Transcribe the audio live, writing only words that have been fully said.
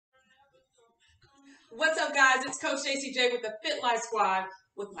What's up, guys? It's Coach Stacy J with the Fit Life Squad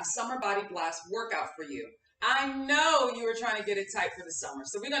with my Summer Body Blast workout for you. I know you were trying to get it tight for the summer,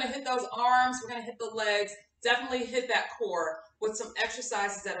 so we're going to hit those arms, we're going to hit the legs, definitely hit that core with some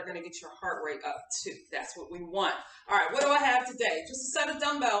exercises that are going to get your heart rate up too. That's what we want. All right, what do I have today? Just a set of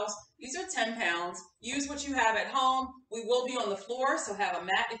dumbbells. These are 10 pounds. Use what you have at home. We will be on the floor, so have a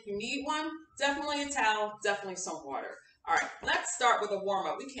mat if you need one. Definitely a towel, definitely some water. All right, let's start with a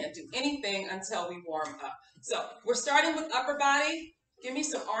warm-up. We can't do anything until we warm up. So we're starting with upper body. Give me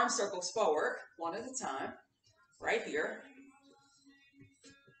some arm circles forward, one at a time, right here.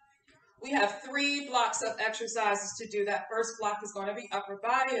 We have 3 blocks of exercises to do. That first block is going to be upper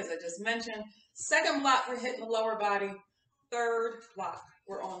body, as I just mentioned. Second block, we're hitting the lower body. Third block,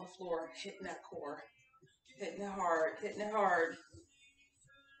 we're on the floor, hitting that core, hitting it hard, hitting it hard.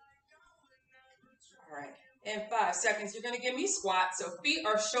 All right. In 5 seconds, you're going to give me squats. So feet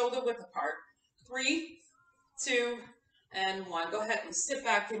are shoulder width apart. 3, 2, and 1. Go ahead and sit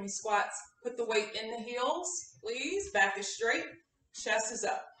back, give me squats. Put the weight in the heels, please. Back is straight, chest is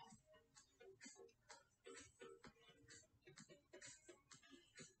up.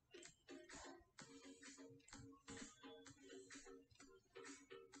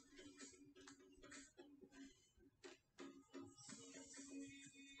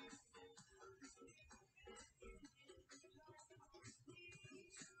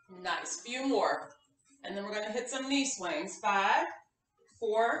 Nice, few more. And then we're going to hit some knee swings. 5,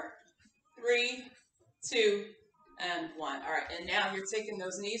 4, 3, 2, and 1. All right, and now you're taking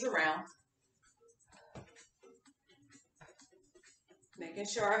those knees around. Making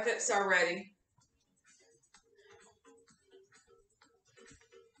sure our hips are ready.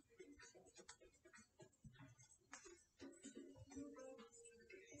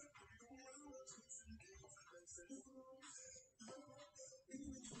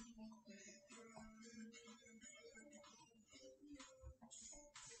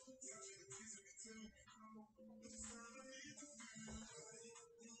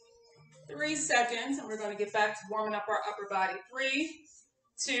 Three seconds, and we're going to get back to warming up our upper body. 3,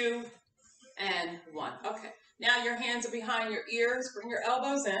 2, and 1. Okay, now your hands are behind your ears. Bring your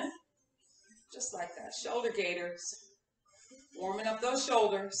elbows in, just like that. Shoulder gaiters, warming up those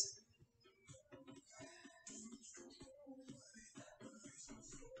shoulders.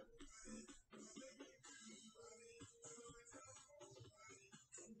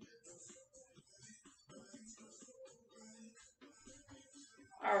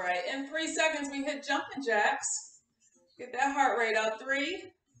 All right, in 3 seconds, we hit jumping jacks. Get that heart rate up. 3,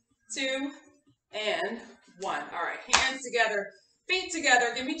 2, and 1. All right, hands together, feet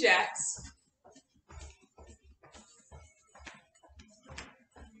together. Give me jacks.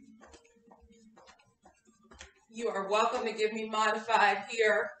 You are welcome to give me modified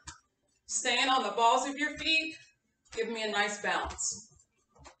here. Staying on the balls of your feet, give me a nice bounce.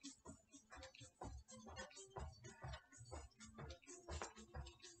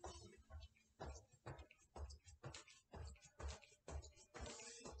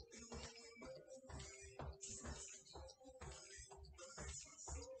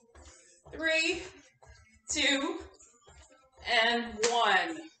 Three, 2, and 1.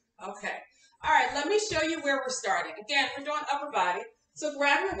 Okay. All right, let me show you where we're starting. Again, we're doing upper body. So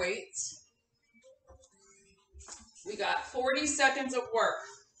grab your weights. We got 40 seconds of work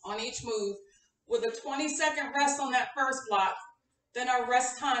on each move with a 20-second rest on that first block. Then our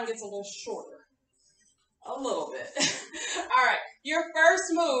rest time gets a little shorter. A little bit. All right, your first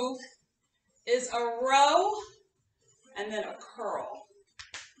move is a row and then a curl.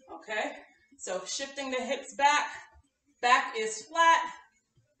 Okay, so shifting the hips back, back is flat,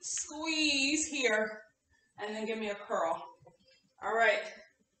 squeeze here, and then give me a curl. All right,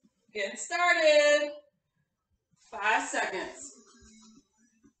 getting started. 5 seconds.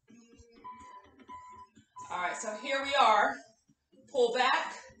 All right, so here we are. Pull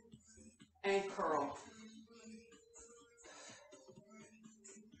back and curl.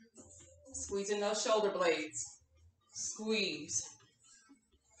 Squeezing those shoulder blades. Squeeze.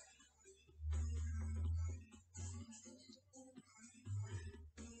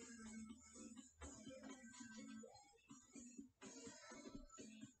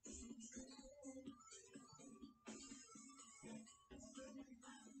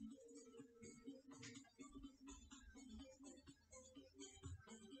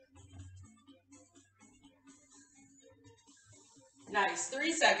 Nice,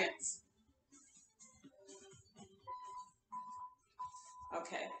 3 seconds.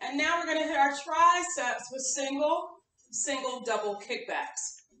 Okay, and now we're gonna hit our triceps with single, double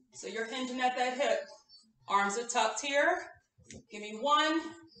kickbacks. So you're hinging at that hip. Arms are tucked here. Give me 1,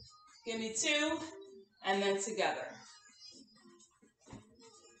 give me 2, and then together.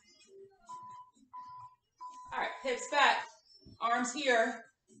 All right, hips back, arms here,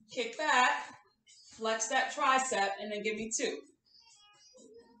 kick back, flex that tricep, and then give me 2.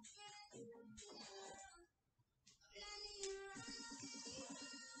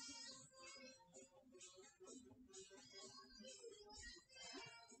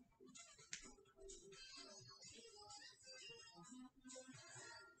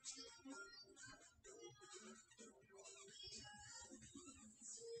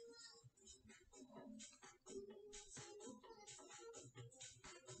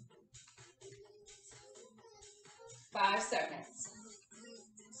 5 seconds.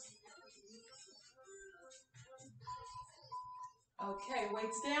 Okay,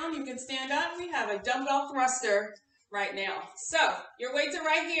 weights down. You can stand up. We have a dumbbell thruster right now. So your weights are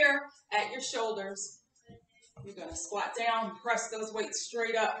right here at your shoulders. You're going to squat down, press those weights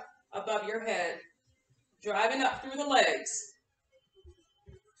straight up above your head, driving up through the legs.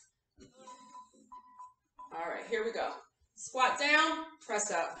 All right, here we go. Squat down,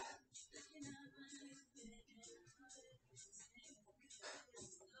 press up.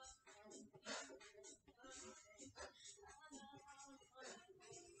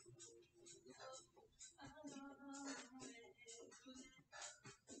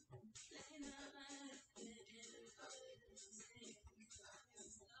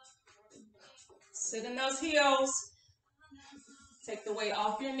 Sit in those heels. Take the weight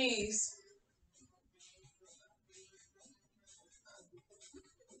off your knees.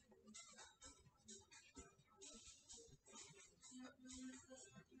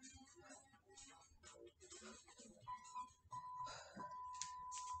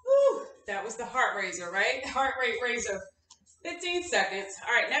 Woo, that was the heart raiser, right? Heart rate raiser. 15 seconds.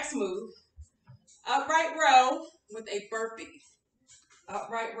 All right, next move. Upright row with a burpee.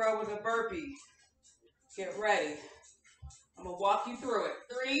 Upright row with a burpee. Get ready. I'm going to walk you through it.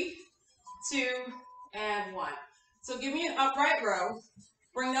 3, 2, and 1. So give me an upright row.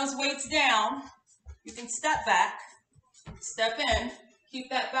 Bring those weights down. You can step back, step in. Keep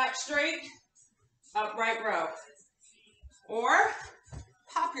that back straight. Upright row. Or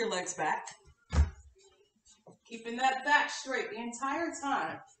pop your legs back. Keeping that back straight the entire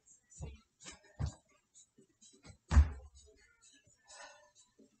time.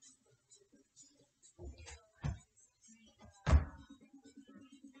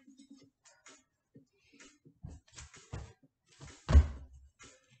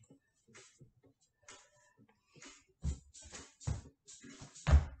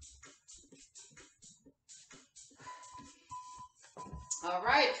 All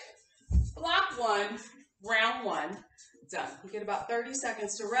right, block 1, round 1, done. You get about 30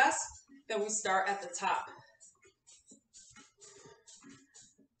 seconds to rest, then we start at the top.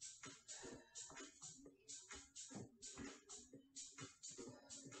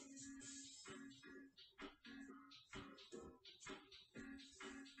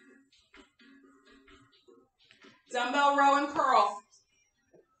 Dumbbell row and curl.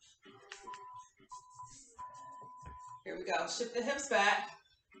 Here we go. Shift the hips back.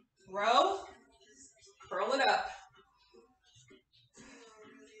 Row. Curl it up.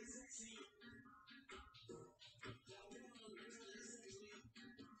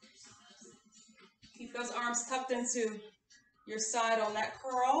 Keep those arms tucked into your side on that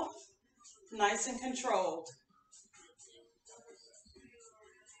curl. Nice and controlled.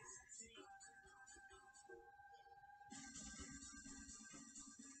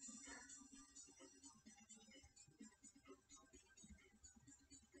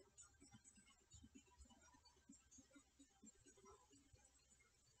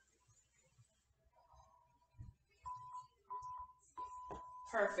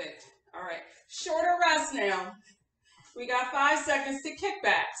 Perfect. All right. Shorter rest now. We got 5 seconds to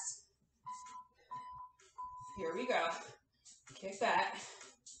kickbacks. Here we go. Kick back.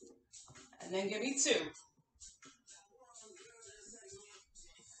 And then give me 2.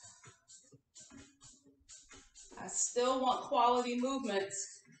 I still want quality movements,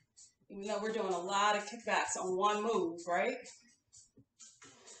 even though we're doing a lot of kickbacks on one move, right?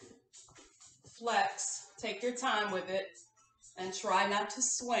 Flex. Take your time with it. And try not to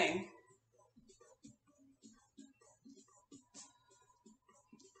swing.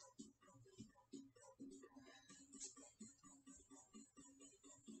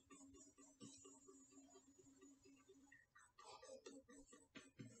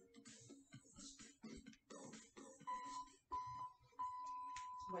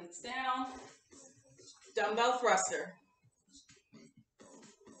 Weights down. Dumbbell thruster.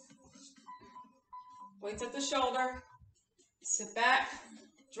 Weights at the shoulder. Sit back,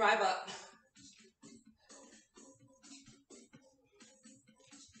 drive up.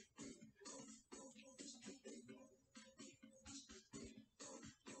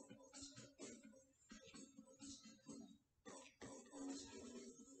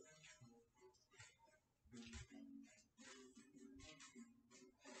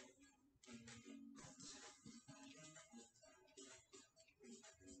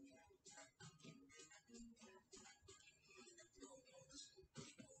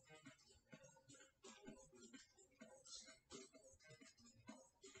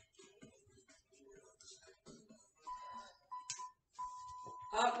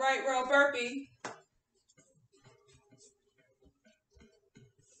 Upright row burpee.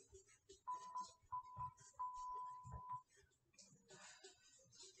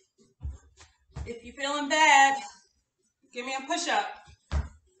 If you're feeling bad, give me a push-up.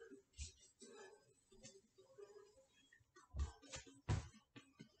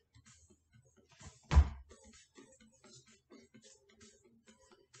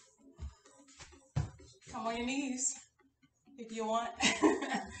 Come on your knees if you want.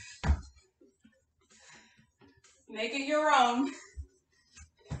 Make it your own.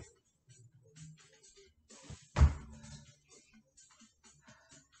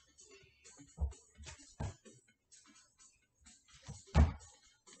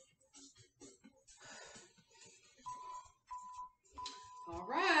 All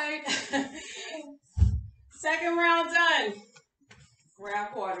right. Second round done.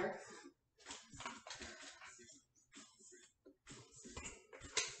 Grab water.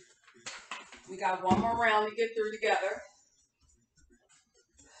 We got one more round to get through together.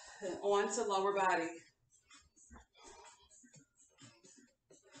 And on to lower body.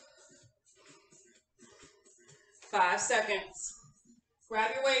 Five seconds.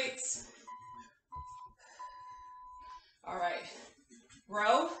 Grab your weights. All right.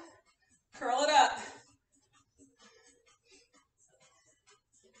 Row. Curl it up.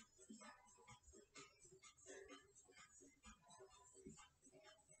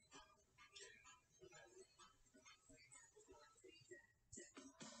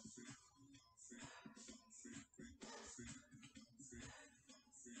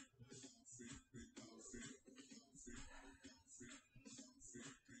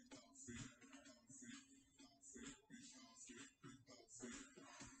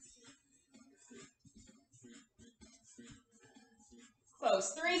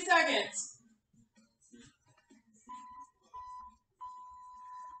 Close. 3 seconds.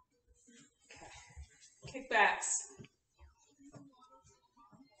 Okay. Kickbacks.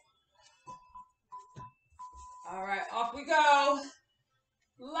 All right, off we go.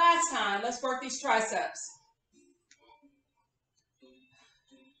 Last time, let's work these triceps.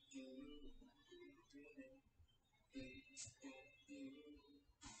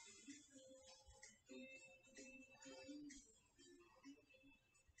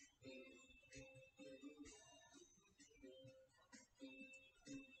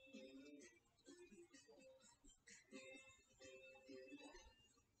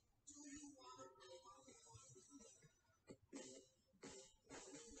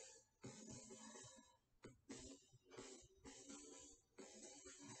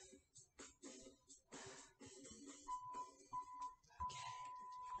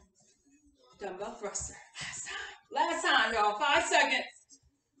 Dumbbell thruster. Last time, y'all. 5 seconds.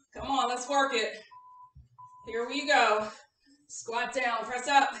 Come on, let's work it. Here we go. Squat down, press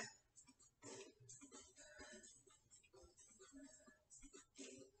up.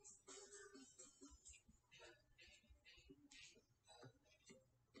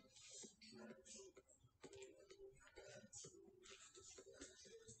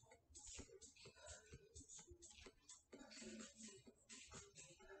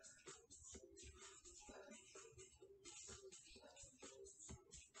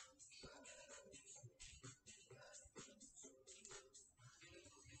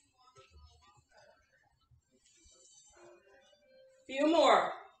 Few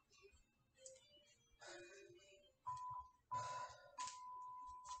more.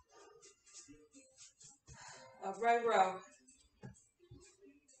 Upright row.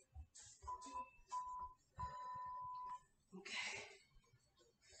 Okay.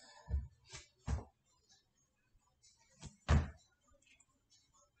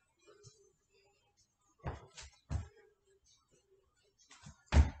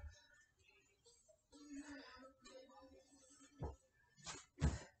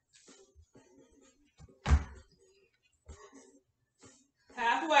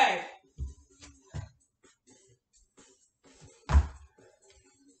 Halfway.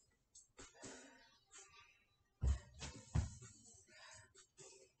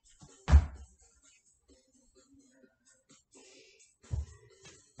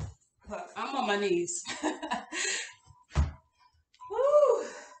 Look, I'm on my knees. Woo.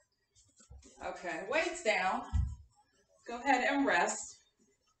 Okay, weights down. Go ahead and rest.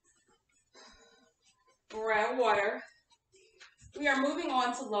 Grab water. We are moving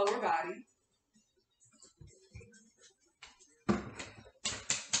on to lower body.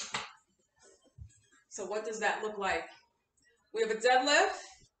 So what does that look like? We have a deadlift.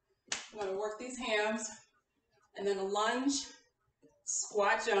 I'm going to work these hams. And then a lunge,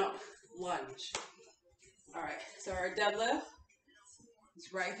 squat, jump, lunge. All right, so our deadlift,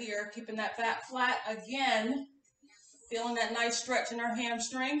 It's right here, keeping that back flat. Again, feeling that nice stretch in our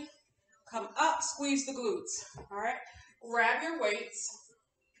hamstring. Come up, squeeze the glutes. All right, grab your weights.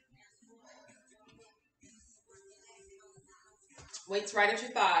 Weights right at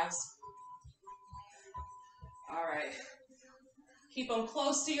your thighs. All right. Keep them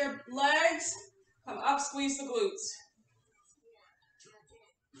close to your legs. Come up, squeeze the glutes.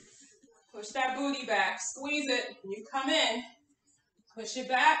 Push that booty back. Squeeze it. When you come in, push it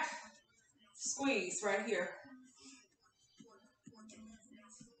back. Squeeze right here.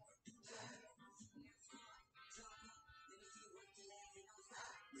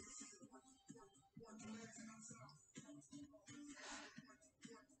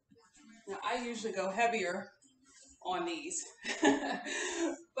 Now, I usually go heavier on these,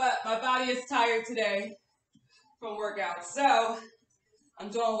 but my body is tired today from workouts, so I'm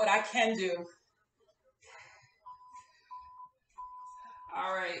doing what I can do.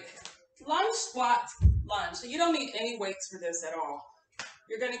 All right, lunge, squat, lunge. So you don't need any weights for this at all.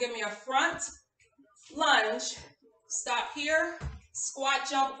 You're going to give me a front lunge, stop here, squat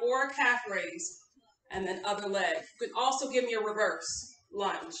jump or calf raise, and then other leg. You can also give me a reverse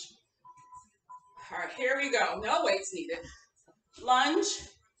lunge. All right, here we go. No weights needed. Lunge,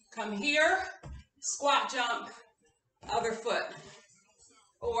 come here, squat jump, other foot,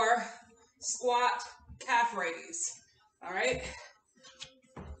 or squat, calf raise. All right.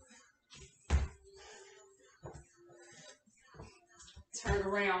 Turn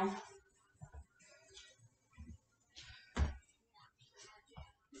around.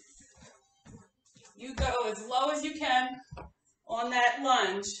 You go as low as you can on that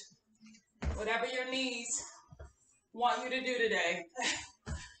lunge. Whatever your knees want you to do today,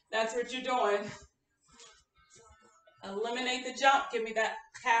 that's what you're doing. Eliminate the jump. Give me that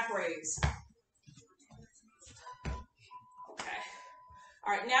calf raise. Okay.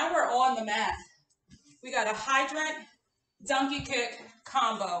 All right, now we're on the mat. We got a hydrant, donkey kick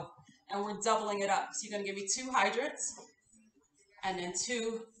combo, and we're doubling it up. So you're going to give me 2 hydrants and then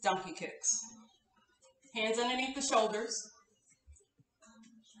 2 donkey kicks. Hands underneath the shoulders.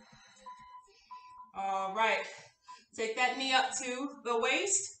 All right. Take that knee up to the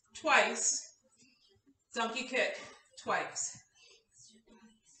waist twice. Donkey kick twice.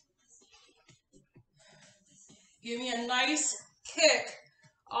 Give me a nice kick.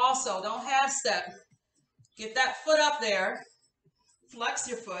 Also, don't half step. Get that foot up there. Flex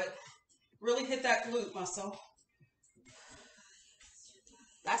your foot. Really hit that glute muscle.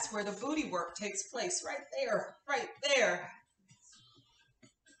 That's where the booty work takes place. Right there. Right there.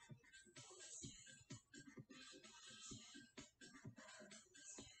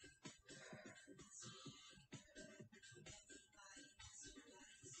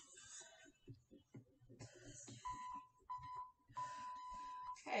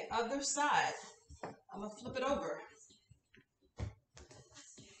 Okay, other side. I'm going to flip it over.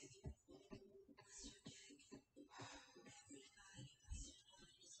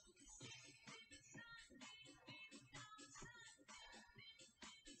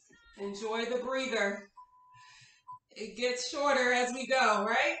 Enjoy the breather. It gets shorter as we go,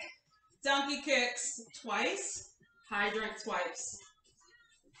 right? Donkey kicks twice, hydrant twice.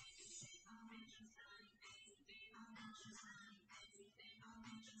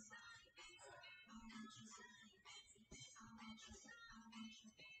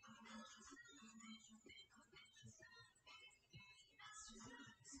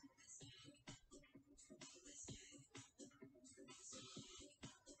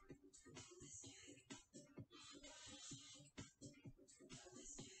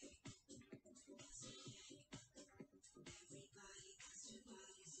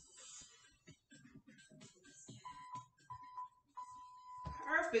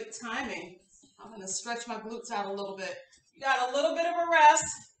 Perfect timing. I'm going to stretch my glutes out a little bit. You got a little bit of a rest,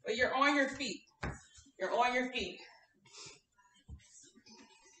 but you're on your feet. You're on your feet.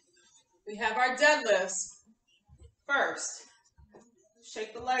 We have our deadlifts. First,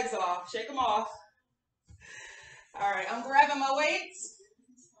 shake the legs off. Shake them off. All right, I'm grabbing my weights.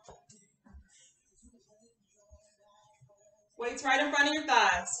 Weights right in front of your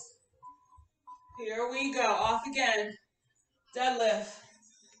thighs. Here we go. Off again. Deadlift.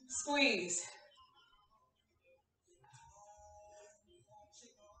 Squeeze.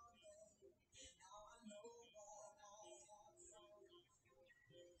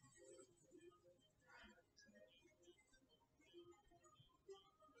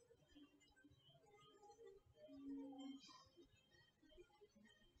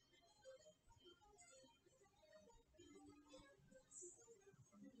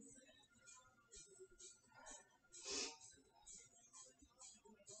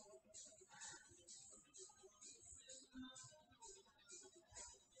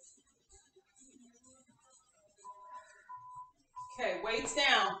 Okay, weights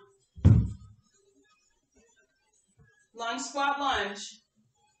down. Lunge, squat, lunge.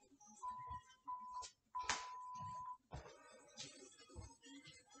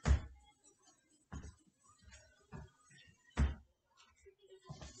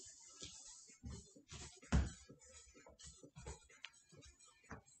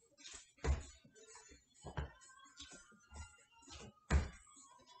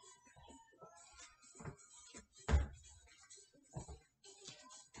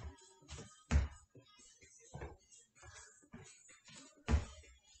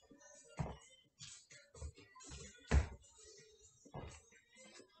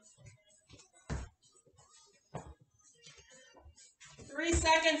 Three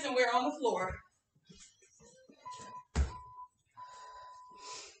seconds and we're on the floor.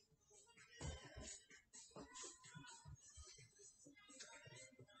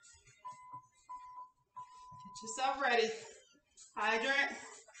 Get yourself ready. Hydrant,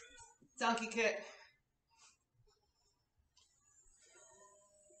 donkey kick.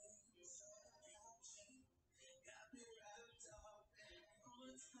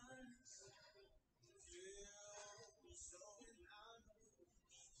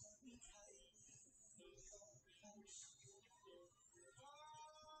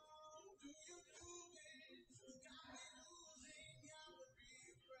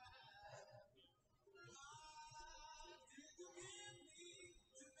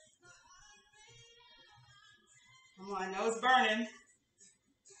 Come on, I know it's burning,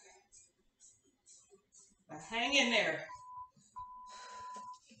 but hang in there.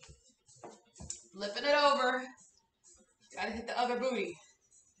 Flipping it over. Gotta hit the other booty.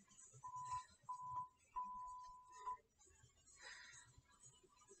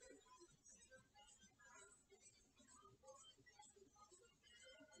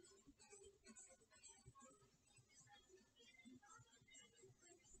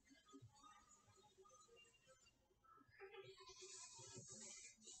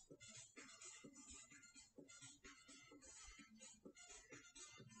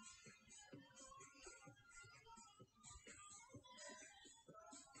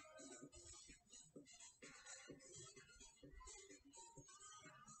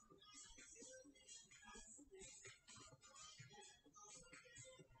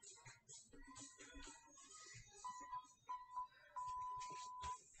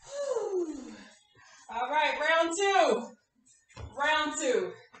 All right, round two. Round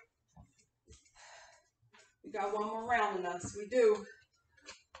two. We got one more round in us. We do.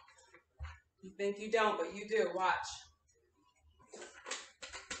 You think you don't, but you do. Watch.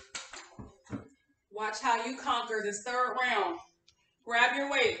 Watch how you conquer this third round. Grab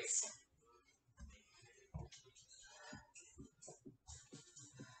your weights.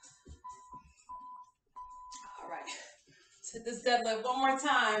 All right. Let's hit this deadlift one more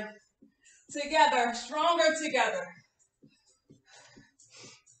time. Together, stronger together.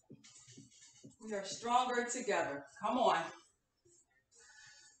 We are stronger together. Come on.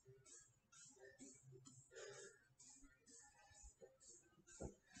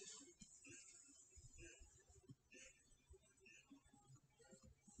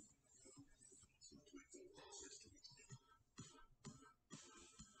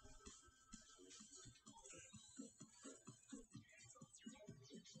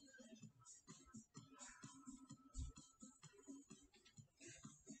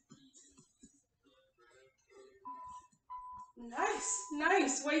 Nice,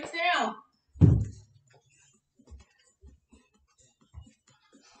 nice. Weights down.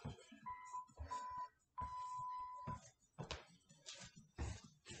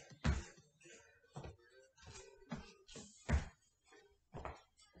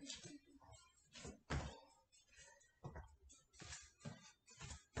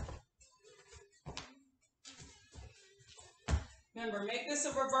 Remember, make this a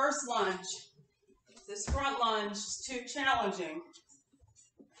reverse lunge. This front lunge is too challenging.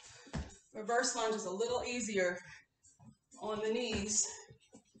 Reverse lunge is a little easier on the knees.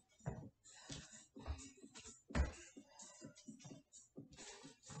 Of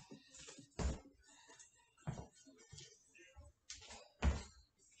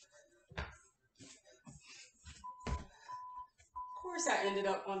course I ended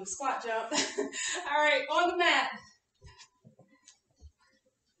up on the squat jump. All right, on the mat.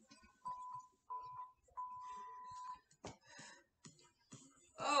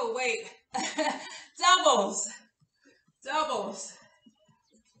 Oh, wait. Doubles. Doubles.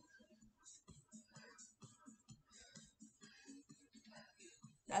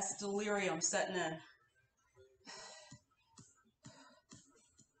 That's delirium setting in.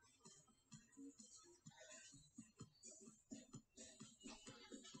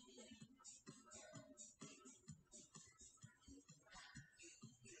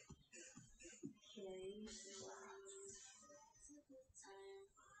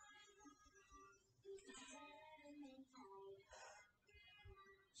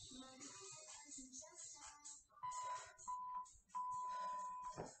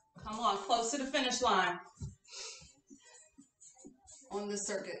 Come on, close to the finish line on this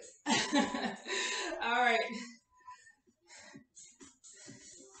circuit. All right.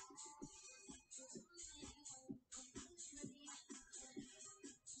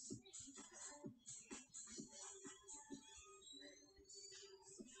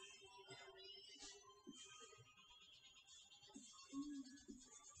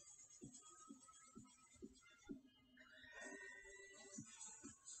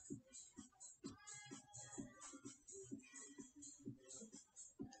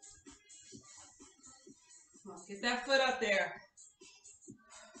 Get that foot up there.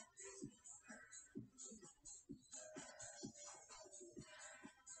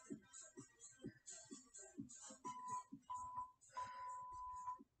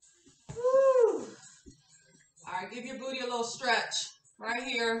 Woo. All right, give your booty a little stretch right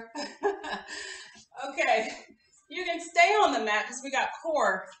here. Okay, you can stay on the mat because we got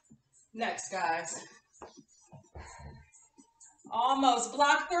core next, guys. Almost.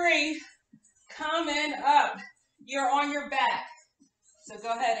 Block 3. Coming up. You're on your back. So go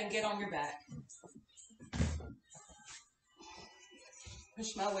ahead and get on your back.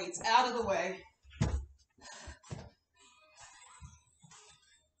 Push my weights out of the way.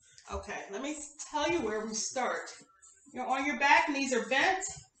 Okay, let me tell you where we start. You're on your back, knees are bent,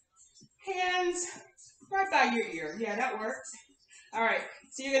 hands right by your ear. Yeah, that works. All right,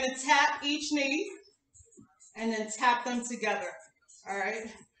 so you're gonna tap each knee and then tap them together. All right,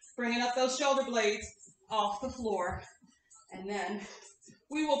 bringing up those shoulder blades off the floor. And then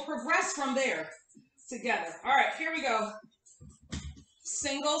we will progress from there together. All right, here we go.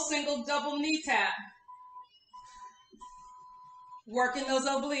 Single, single, double knee tap. Working those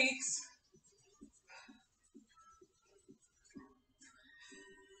obliques.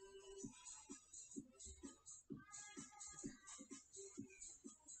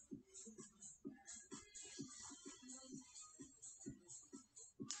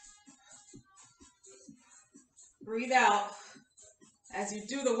 Breathe out. As you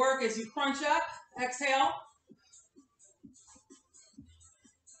do the work, as you crunch up, exhale.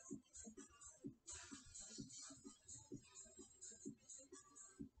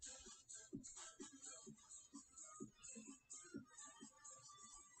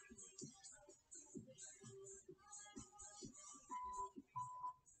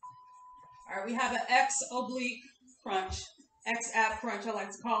 All right, we have an X oblique crunch, X ab crunch, I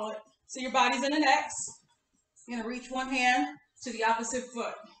like to call it. So your body's in an X. You're gonna reach one hand to the opposite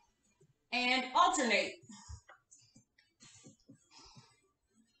foot and alternate.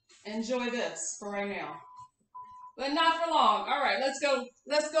 Enjoy this for right now, but not for long. All right, let's go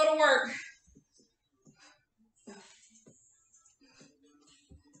to work.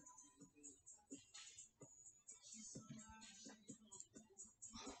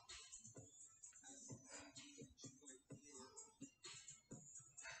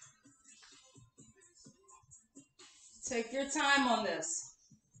 Take your time on this.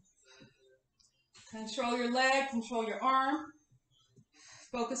 Control your leg, control your arm.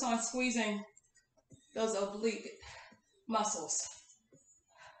 Focus on squeezing those oblique muscles.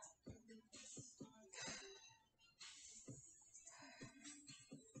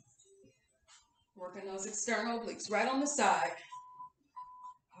 Working those external obliques right on the side.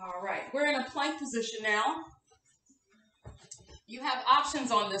 All right, we're in a plank position now. You have options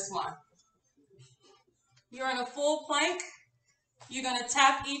on this one. You're in a full plank. You're gonna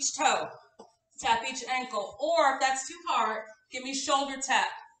tap each toe, tap each ankle, or if that's too hard, give me shoulder tap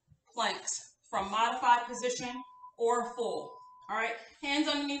planks from modified position or full. All right, hands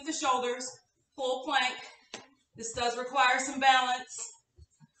underneath the shoulders, full plank. This does require some balance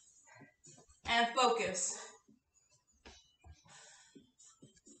and focus.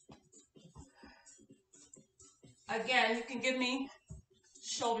 Again, you can give me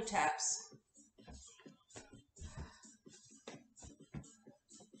shoulder taps.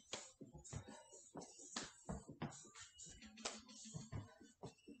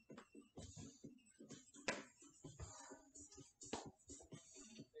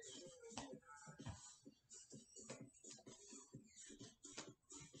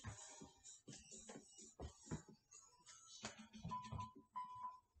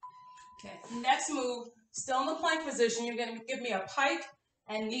 Okay, next move, still in the plank position, you're going to give me a pike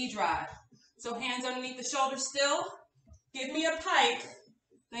and knee drive. So hands underneath the shoulders still, give me a pike,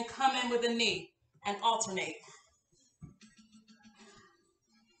 then come in with a knee and alternate.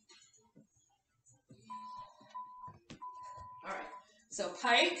 All right, so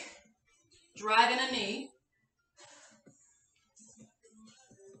pike, driving a knee.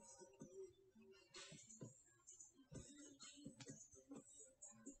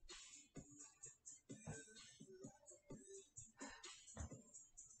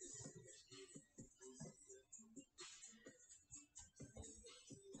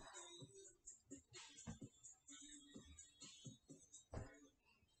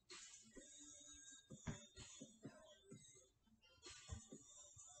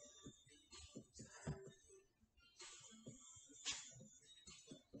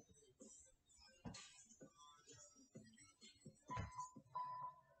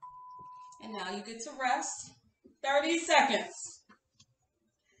 And now you get to rest. 30 seconds.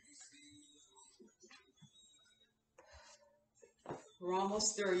 We're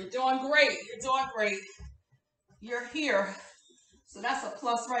almost through. You're doing great. You're doing great. You're here. So that's a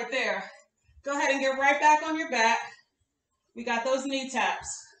plus right there. Go ahead and get right back on your back. We got those knee taps.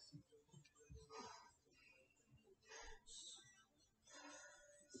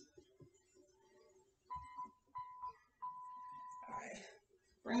 All right.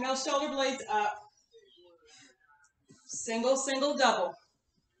 Bring those shoulder blades up. Single, single, double.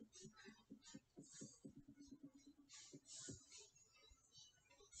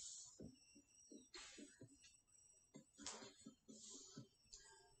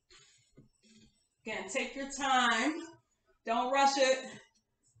 Again, take your time. Don't rush it.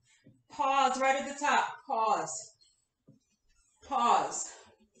 Pause right at the top. Pause. Pause.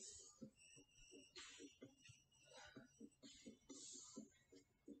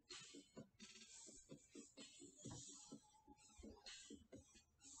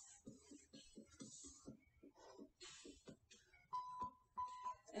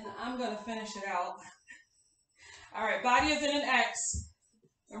 And I'm going to finish it out. All right, body is in an X.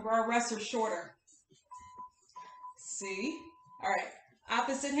 Remember, our rests are shorter. See? All right,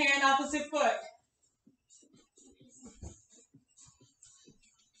 opposite hand, opposite foot.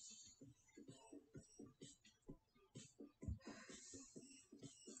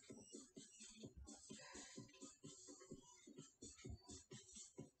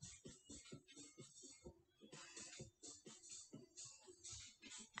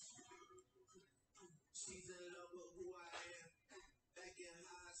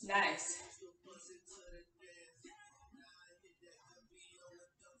 Nice.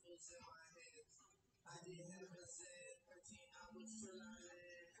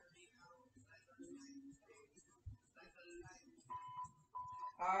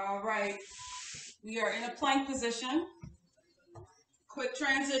 All right. We are in a plank position. Quick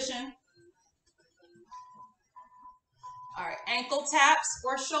transition. All right, ankle taps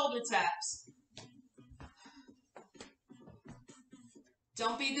or shoulder taps.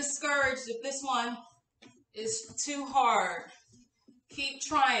 Don't be discouraged if this one is too hard. Keep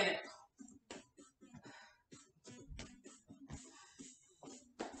trying it.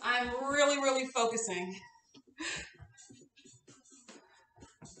 I'm really focusing.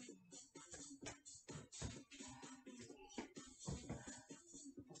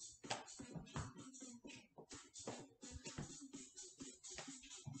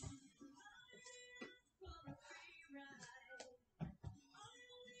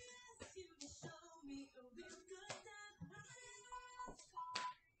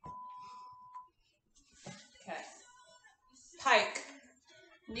 Okay. Pike.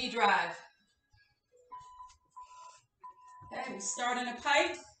 Knee drive. Okay, we start in a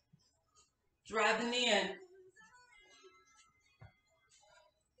pike. Drive the knee in.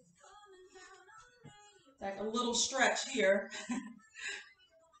 Like a little stretch here.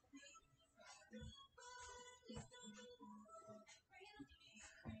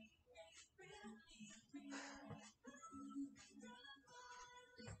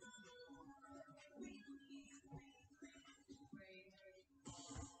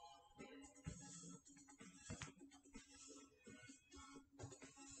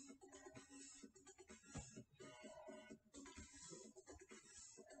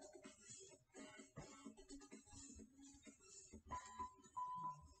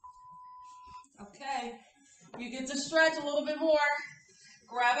 Okay, you get to stretch a little bit more.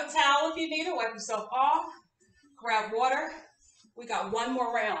 Grab a towel if you need it, wipe yourself off. Grab water. We got one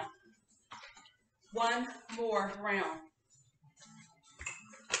more round. One more round.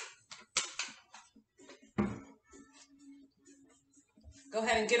 Go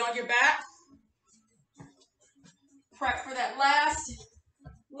ahead and get on your back. Prep for that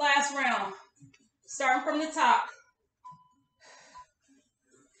last round. Starting from the top.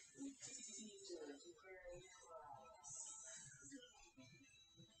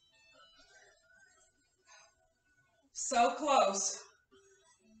 So close.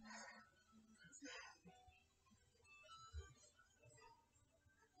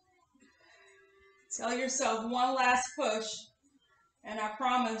 Tell yourself one last push, and I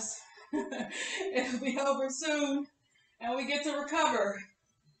promise it'll be over soon, and we get to recover.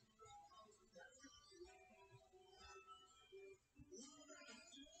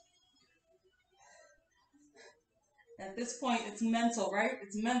 At this point, it's mental, right?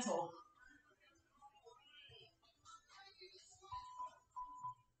 It's mental.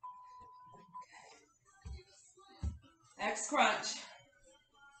 X crunch.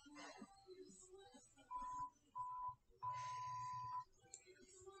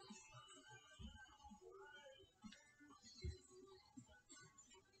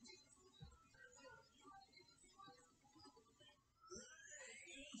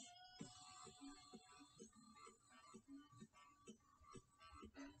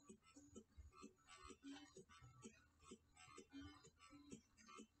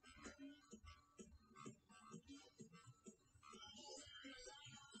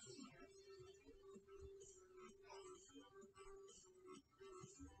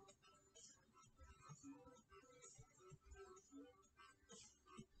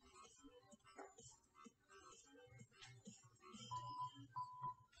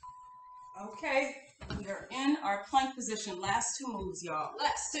 Okay, we are in our plank position. Last two moves, y'all.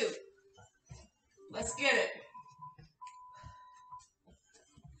 Last two. Let's get it.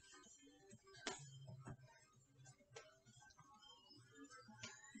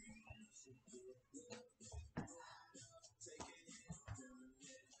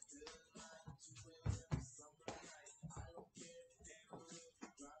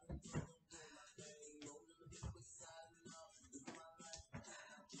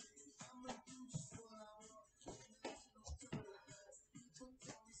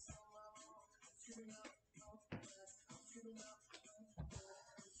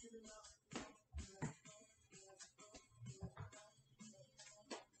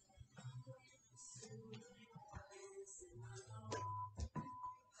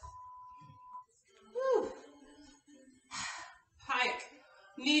 Woo. Hike,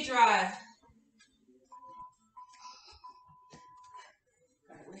 knee drive.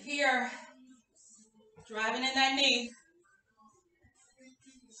 All right, we're here, driving in that knee.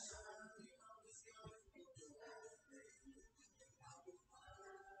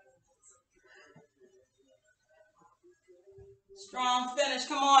 Strong finish,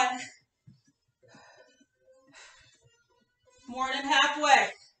 come on. More than halfway.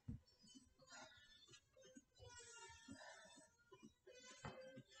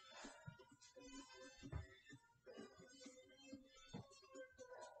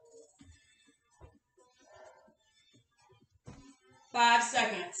 Five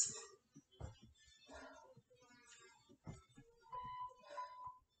seconds.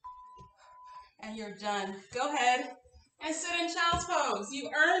 And you're done. Go ahead and sit in child's pose. You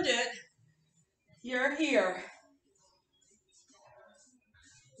earned it. You're here.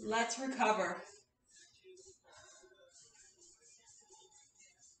 Let's recover.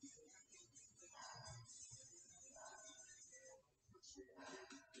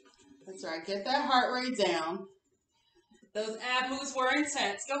 That's right. Get that heart rate down. Those ab moves were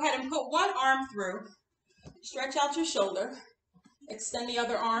intense. Go ahead and put one arm through. Stretch out your shoulder. Extend the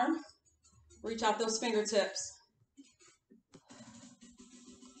other arm. Reach out those fingertips.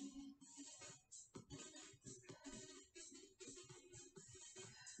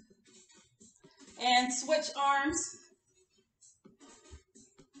 And switch arms.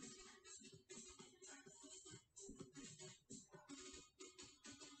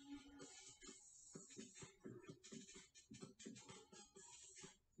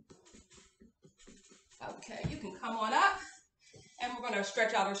 Okay, you can come on up, and we're going to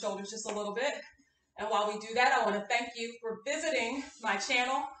stretch out our shoulders just a little bit. And while we do that, I want to thank you for visiting my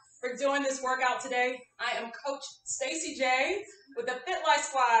channel, for doing this workout today. I am Coach Stacy J with the Fit Life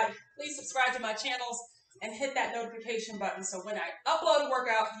Squad. Please subscribe to my channels and hit that notification button so when I upload a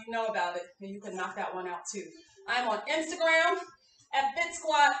workout, you know about it and you can knock that one out too. I'm on Instagram at Fit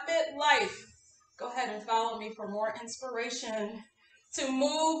Squad Fit Life. Go ahead and follow me for more inspiration to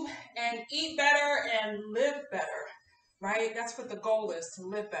move and eat better and live better, right? That's what the goal is, to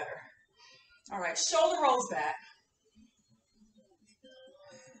live better. All right, shoulder rolls back.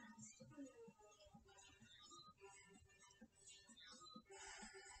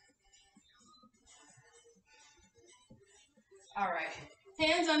 All right,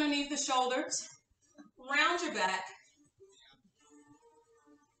 hands underneath the shoulders, round your back,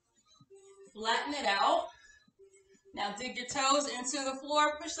 flatten it out. Now dig your toes into the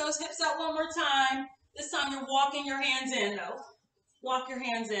floor, push those hips out one more time. This time you're walking your hands in though. Walk your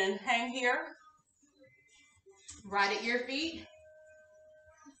hands in, hang here, right at your feet.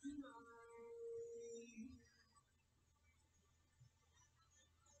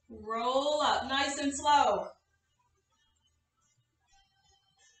 Roll up, nice and slow.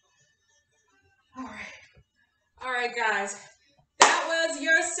 All right, guys. That was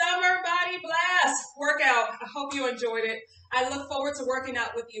your summer body blast workout. I hope you enjoyed it. I look forward to working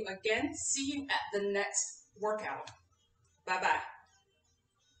out with you again. See you at the next workout. Bye-bye.